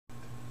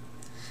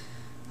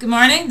Good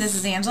morning, this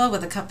is Angela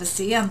with a cup of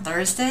tea on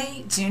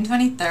Thursday, June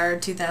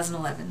 23rd,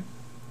 2011.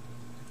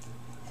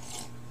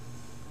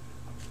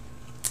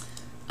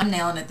 I'm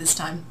nailing it this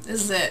time.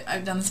 This is it.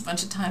 I've done this a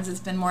bunch of times. It's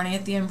been morning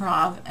at the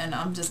Improv, and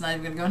I'm just not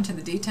even going to go into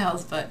the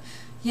details, but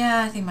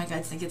yeah, I think my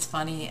guides think it's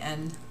funny,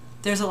 and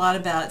there's a lot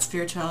about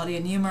spirituality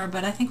and humor,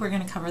 but I think we're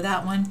going to cover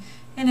that one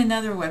in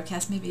another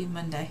webcast, maybe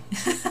Monday,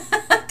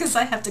 because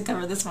I have to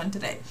cover this one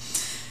today.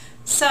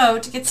 So,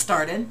 to get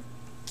started,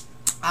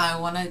 I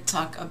want to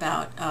talk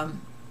about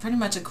pretty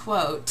much a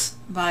quote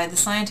by the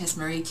scientist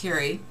Marie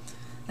Curie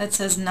that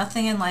says,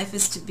 "Nothing in life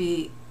is to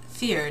be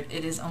feared,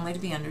 it is only to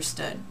be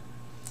understood."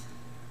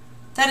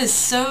 That is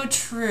so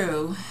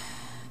true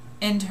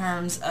in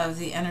terms of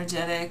the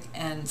energetic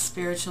and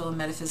spiritual and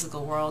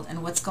metaphysical world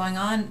and what's going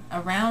on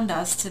around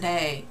us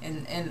today,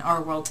 in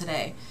our world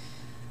today.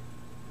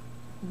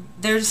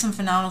 There's some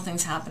phenomenal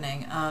things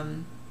happening,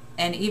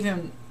 and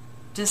even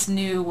just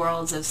new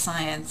worlds of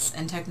science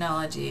and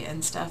technology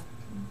and stuff,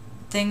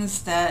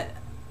 things that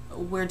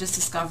we're just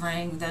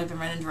discovering that have been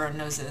run under our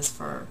noses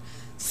for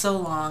so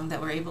long that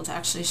we're able to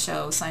actually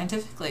show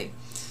scientifically.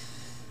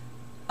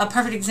 A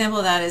perfect example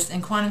of that is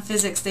in quantum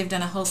physics. They've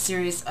done a whole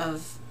series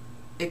of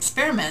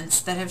experiments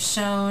that have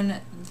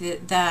shown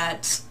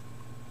that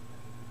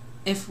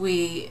if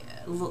we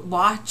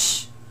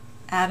watch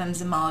atoms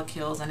and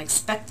molecules and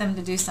expect them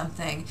to do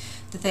something,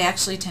 that they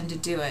actually tend to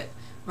do it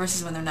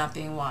versus when they're not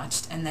being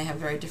watched, and they have a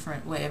very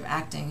different way of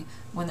acting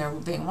when they're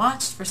being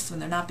watched versus when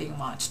they're not being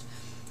watched.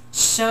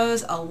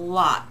 Shows a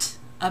lot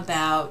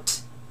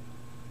about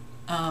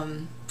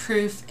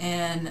proof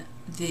in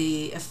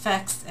the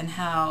effects and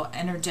how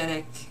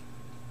energetic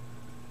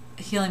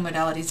healing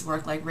modalities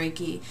work, like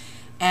Reiki,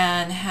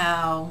 and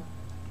how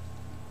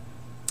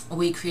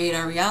we create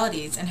our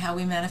realities and how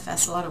we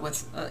manifest a lot of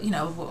what's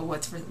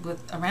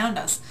what's around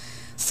us.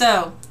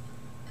 So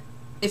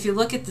if you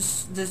look at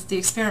the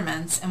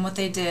experiments and what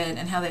they did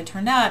and how they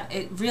turned out,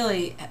 it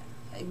really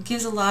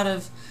gives a lot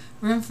of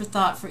room for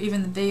thought for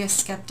even the biggest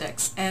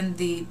skeptics. And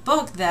the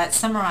book that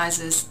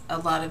summarizes a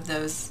lot of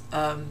those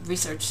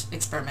research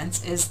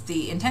experiments is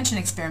The Intention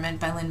Experiment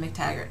by Lynn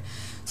McTaggart.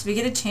 So if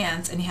you get a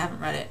chance and you haven't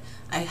read it,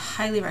 I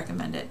highly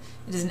recommend it.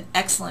 It is an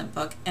excellent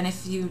book, and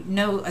if you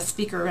know a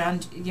speaker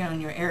around in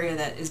your area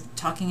that is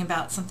talking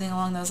about something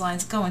along those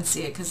lines, go and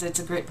see it, because it's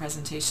a great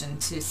presentation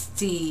to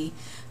see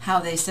how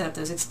they set up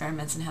those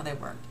experiments and how they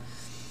worked.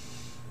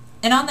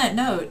 And on that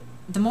note,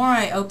 the more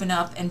I open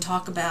up and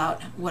talk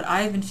about what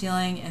I've been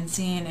feeling and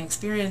seeing and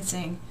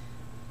experiencing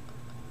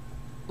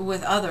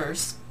with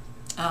others,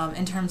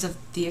 in terms of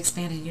the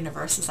expanded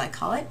universe, as I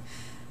call it,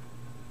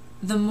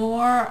 the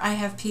more I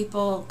have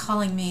people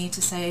calling me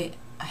to say,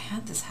 "I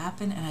had this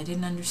happen and I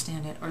didn't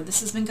understand it," or "This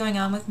has been going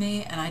on with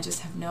me and I just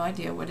have no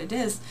idea what it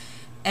is,"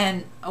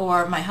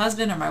 or my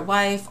husband or my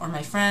wife or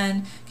my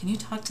friend, "Can you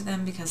talk to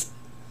them because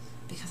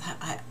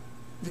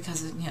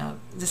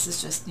this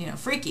is just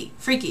freaky."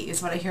 Freaky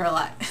is what I hear a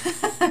lot.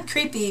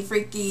 Creepy,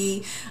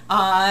 freaky,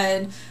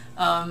 odd,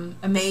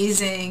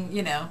 amazing,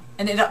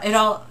 and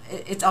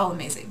it's all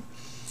amazing.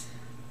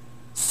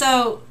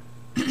 So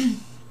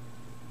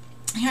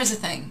here's the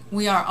thing: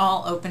 we are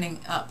all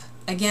opening up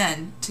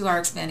again to our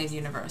expanded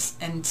universe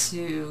and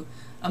to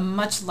a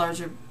much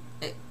larger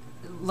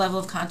level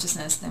of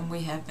consciousness than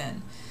we have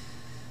been.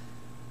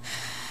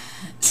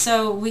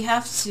 So we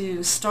have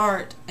to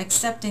start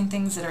accepting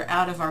things that are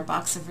out of our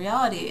box of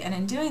reality, and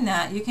in doing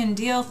that, you can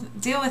deal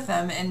with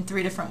them in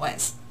 3 different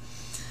ways.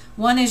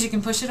 One is you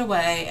can push it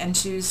away and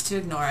choose to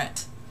ignore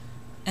it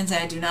and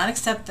say, "I do not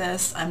accept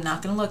this. I'm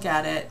not going to look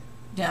at it.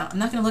 I'm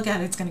not going to look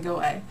at it. It's going to go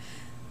away."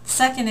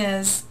 Second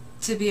is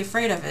to be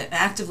afraid of it,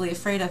 actively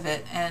afraid of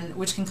it, and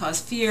which can cause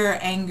fear,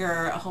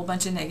 anger, a whole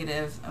bunch of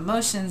negative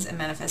emotions and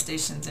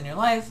manifestations in your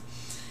life.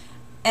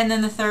 And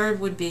then the third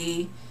would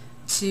be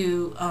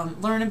to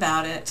learn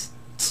about it,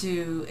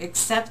 to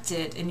accept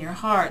it in your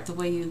heart the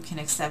way you can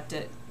accept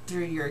it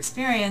through your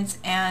experience,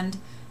 and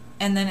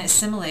then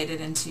assimilate it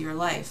into your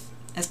life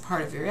as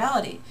part of your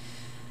reality.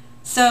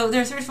 So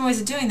there are 3 different ways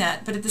of doing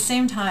that, but at the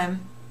same time,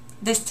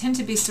 they tend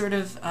to be sort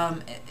of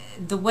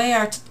the way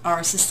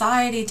our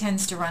society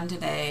tends to run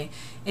today.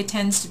 It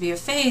tends to be a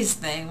phase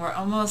thing where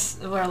a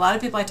lot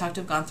of people I talk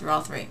to have gone through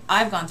all 3.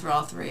 I've gone through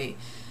all 3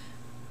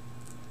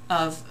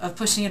 of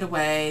pushing it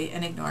away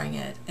and ignoring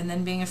it, and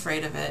then being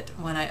afraid of it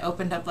when I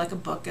opened up like a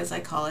book, as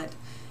I call it,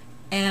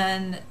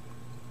 and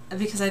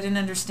because I didn't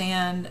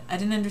understand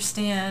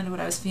what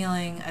I was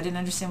feeling, I didn't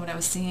understand what I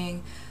was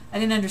seeing, I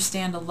didn't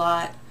understand a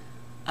lot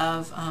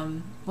of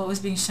what was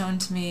being shown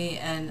to me,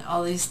 and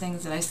all these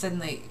things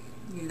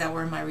that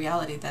were in my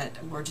reality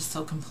that were just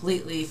so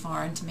completely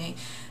foreign to me.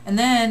 And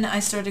then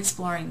I started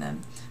exploring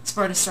them,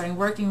 starting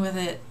working with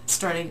it,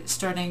 started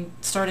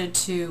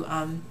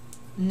to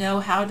know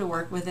how to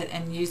work with it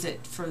and use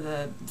it for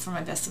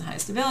my best and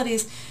highest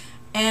abilities,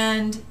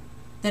 and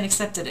then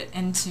accepted it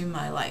into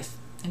my life,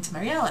 into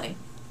my reality.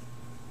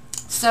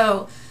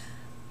 So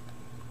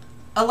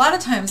a lot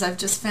of times I've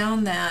just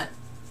found that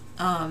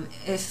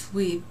if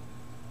we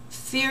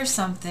fear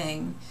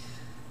something,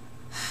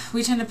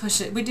 we tend to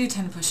push it, we do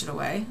tend to push it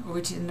away, or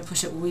we tend to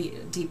push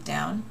it deep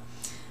down.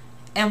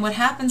 And what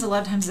happens a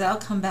lot of times is that'll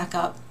come back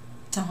up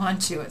to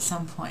haunt you at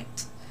some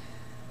point.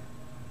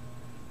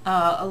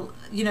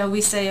 You know,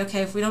 we say,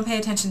 okay, if we don't pay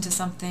attention to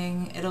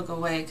something, it'll go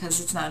away because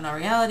it's not in our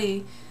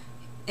reality.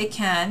 It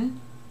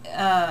can.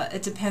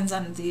 It depends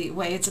on the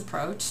way it's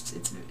approached.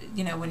 It's,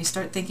 you know, when you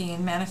start thinking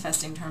in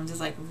manifesting terms, it's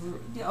like,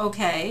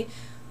 okay,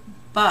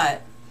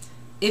 but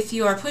if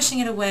you are pushing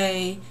it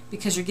away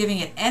because you're giving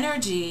it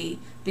energy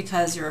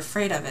because you're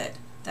afraid of it,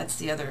 that's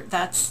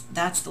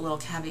the little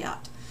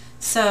caveat.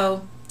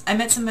 So I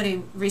met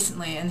somebody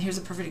recently, and here's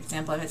a perfect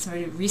example. I met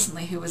somebody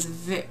recently who was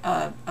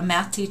a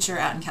math teacher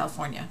out in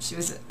California. She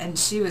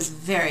was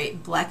very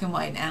black and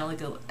white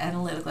and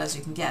analytical as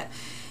you can get.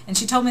 And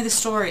she told me the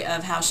story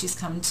of how she's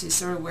come to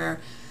sort of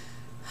where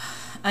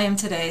I am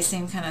today,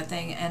 same kind of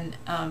thing. And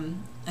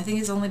I think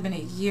it's only been a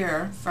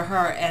year for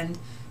her. And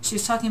she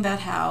was talking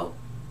about how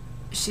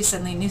she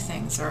suddenly knew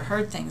things or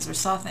heard things or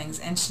saw things,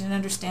 and she didn't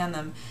understand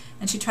them.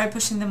 And she tried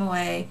pushing them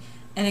away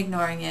and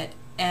ignoring it.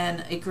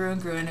 And it grew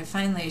and grew, and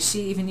finally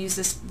she even used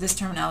this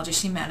terminology.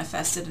 She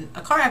manifested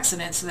a car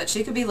accident so that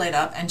she could be laid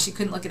up and she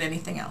couldn't look at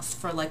anything else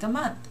for like a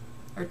month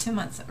or 2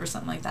 months or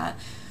something like that.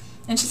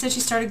 And she said she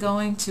started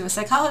going to a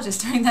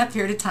psychologist during that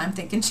period of time,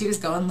 thinking she was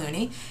going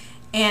loony,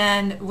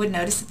 and would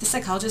notice that the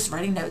psychologist was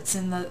writing notes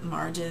in the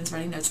margins.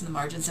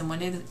 And one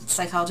day the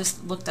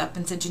psychologist looked up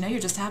and said, you know, you're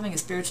just having a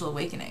spiritual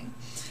awakening.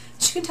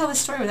 She could tell this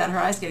story without her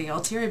eyes getting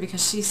all teary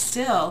because she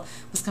still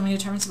was coming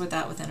to terms with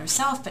that within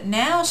herself. But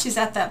now she's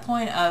at that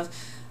point of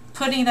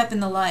putting it up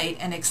in the light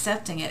and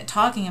accepting it,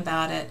 talking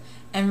about it,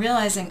 and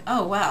realizing,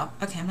 oh, wow,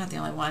 okay, I'm not the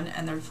only one,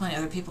 and there are plenty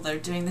of other people that are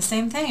doing the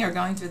same thing or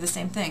going through the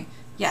same thing.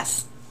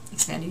 Yes,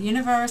 expanded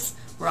universe,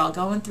 we're all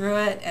going through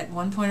it at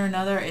one point or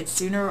another. It's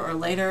sooner or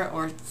later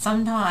or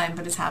sometime,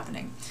 but it's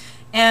happening.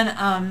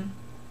 And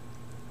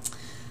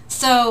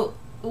so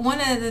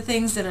one of the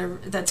things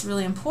that's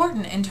really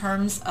important in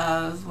terms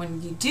of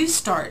when you do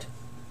start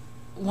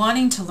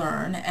wanting to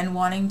learn and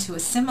wanting to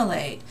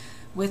assimilate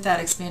with that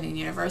expanding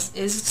universe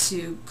is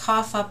to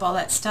cough up all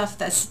that stuff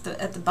that's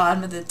at the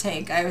bottom of the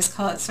tank. I always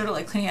call it sort of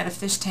like cleaning out a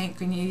fish tank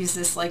when you use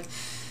this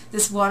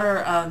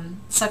water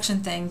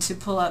suction thing to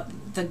pull up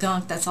the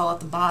gunk that's all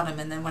at the bottom,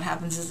 and then what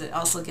happens is it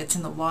also gets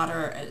in the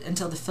water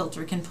until the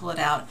filter can pull it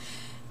out.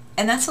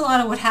 And that's a lot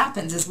of what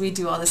happens as we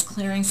do all this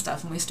clearing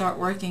stuff and we start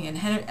working,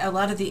 and a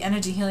lot of the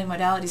energy healing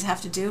modalities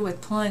have to do with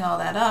pulling all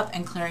that up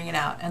and clearing it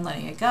out and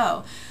letting it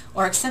go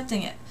or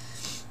accepting it.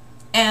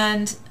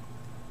 And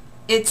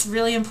it's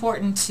really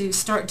important to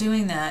start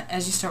doing that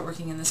as you start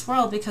working in this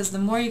world, because the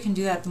more you can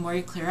do that, the more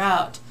you clear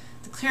out,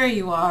 the clearer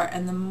you are,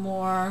 and the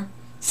more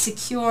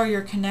secure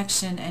your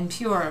connection and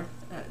pure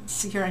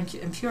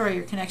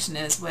your connection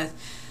is with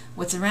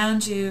what's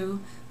around you,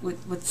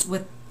 with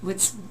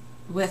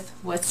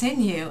what's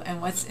in you,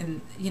 and what's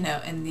in, you know,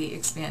 in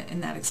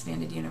that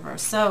expanded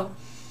universe. So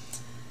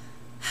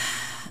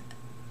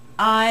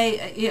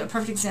a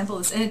perfect example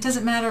is, and it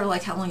doesn't matter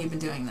like how long you've been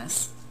doing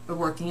this or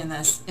working in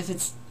this, if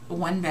it's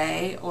one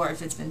day or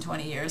if it's been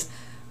 20 years.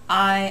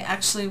 I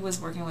actually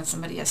was working with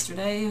somebody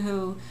yesterday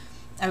who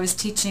I was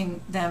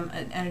teaching them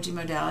an energy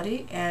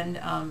modality, and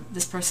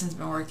this person's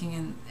been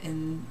working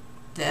in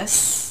this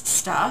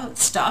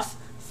stuff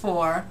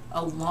for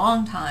a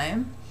long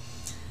time,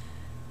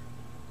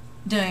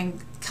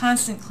 doing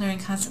constant clearing,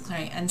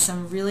 and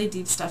some really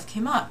deep stuff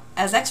came up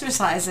as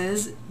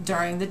exercises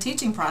during the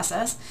teaching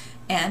process,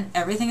 and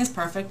everything is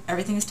perfect,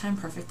 everything is timed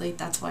perfectly.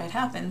 That's why it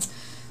happens.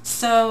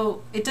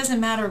 So it doesn't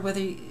matter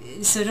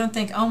so don't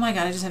think, oh my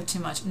God, I just have too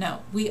much.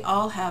 No, we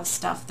all have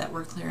stuff that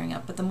we're clearing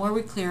up, but the more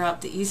we clear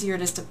up, the easier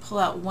it is to pull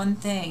out one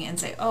thing and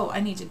say, oh, I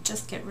need to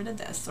just get rid of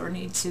this, or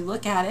need to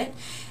look at it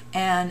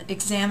and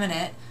examine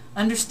it,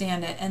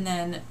 understand it, and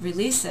then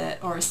release it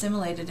or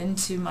assimilate it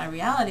into my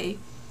reality,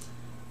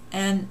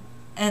 and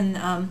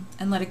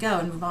let it go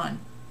and move on.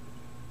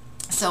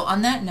 So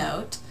on that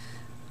note,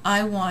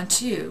 I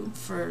want you,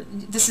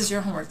 this is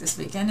your homework this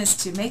weekend, is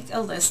to make a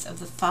list of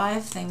the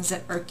 5 things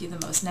that irk you the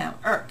most. Now,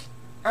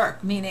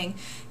 irk, meaning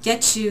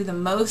get you the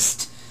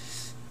most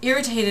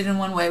irritated in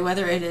one way,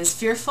 whether it is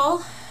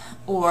fearful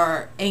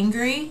or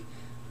angry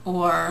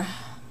or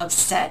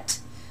upset.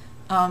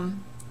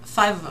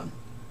 5 of them.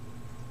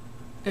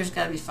 There's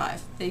got to be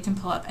 5 that you can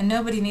pull up. And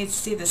nobody needs to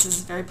see this. This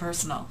is very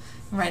personal.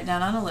 Write it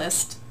down on a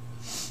list.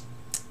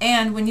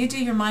 And when you do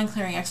your mind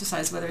clearing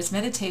exercise, whether it's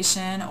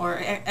meditation or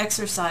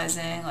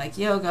exercising like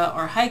yoga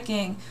or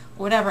hiking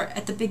or whatever,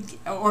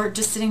 or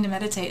just sitting to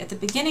meditate, at the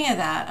beginning of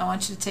that, I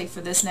want you to take for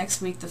this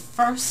next week the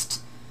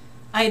first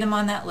item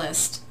on that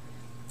list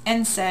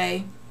and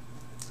say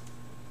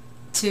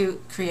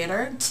to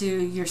Creator, to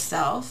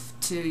yourself,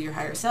 to your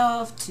higher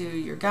self, to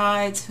your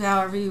guides,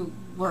 however you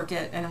work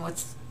it and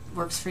what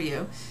works for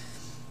you,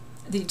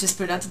 just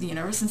put it out to the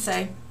universe and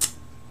say,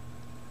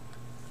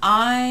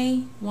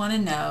 I want to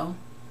know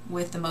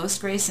with the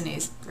most grace and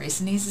ease. Grace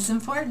and ease is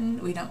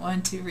important. We don't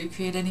want to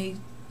recreate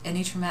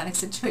any traumatic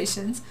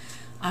situations.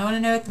 I want to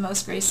know with the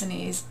most grace and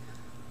ease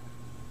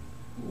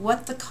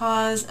what the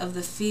cause of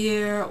the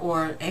fear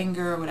or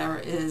anger or whatever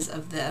is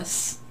of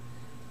this.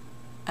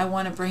 I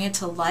want to bring it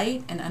to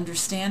light and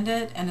understand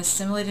it and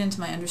assimilate it into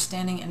my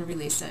understanding and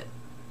release it.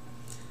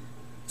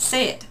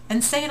 Say it,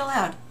 and say it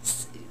aloud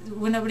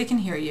when nobody can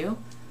hear you,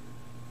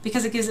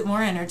 because it gives it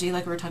more energy,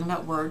 like we were talking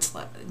about words,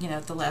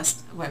 at the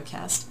last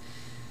webcast.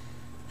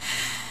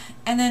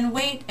 And then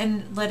wait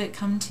and let it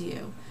come to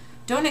you.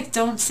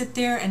 Don't sit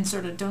there and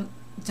sort of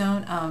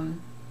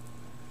don't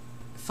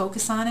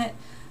focus on it,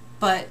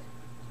 but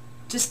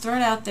just throw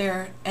it out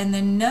there, and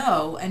then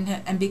know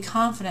and be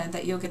confident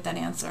that you'll get that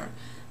answer.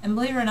 And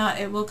believe it or not,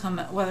 it will come,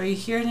 whether you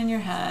hear it in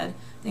your head,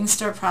 things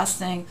start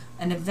processing,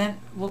 an event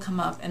will come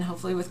up, and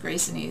hopefully with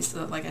grace and ease.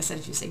 So like I said,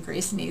 if you say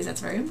grace and ease, that's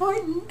very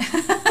important.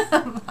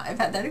 I've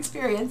had that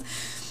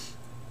experience.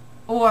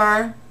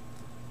 Or,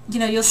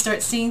 you'll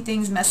start seeing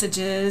things,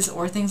 messages,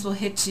 or things will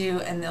hit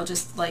you, and they'll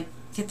just I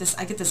get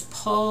this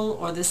pull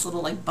or this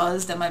little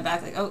buzz down my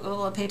back,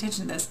 oh, pay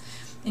attention to this.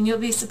 And you'll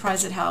be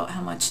surprised at how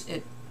much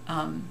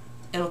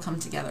it'll come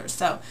together.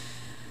 So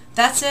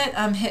that's it.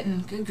 I'm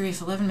hitting, good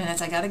grief, 11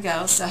 minutes. I gotta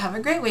go. So have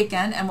a great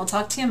weekend, and we'll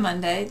talk to you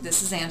Monday.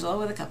 This is Angela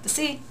with a Cup of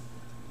Tea.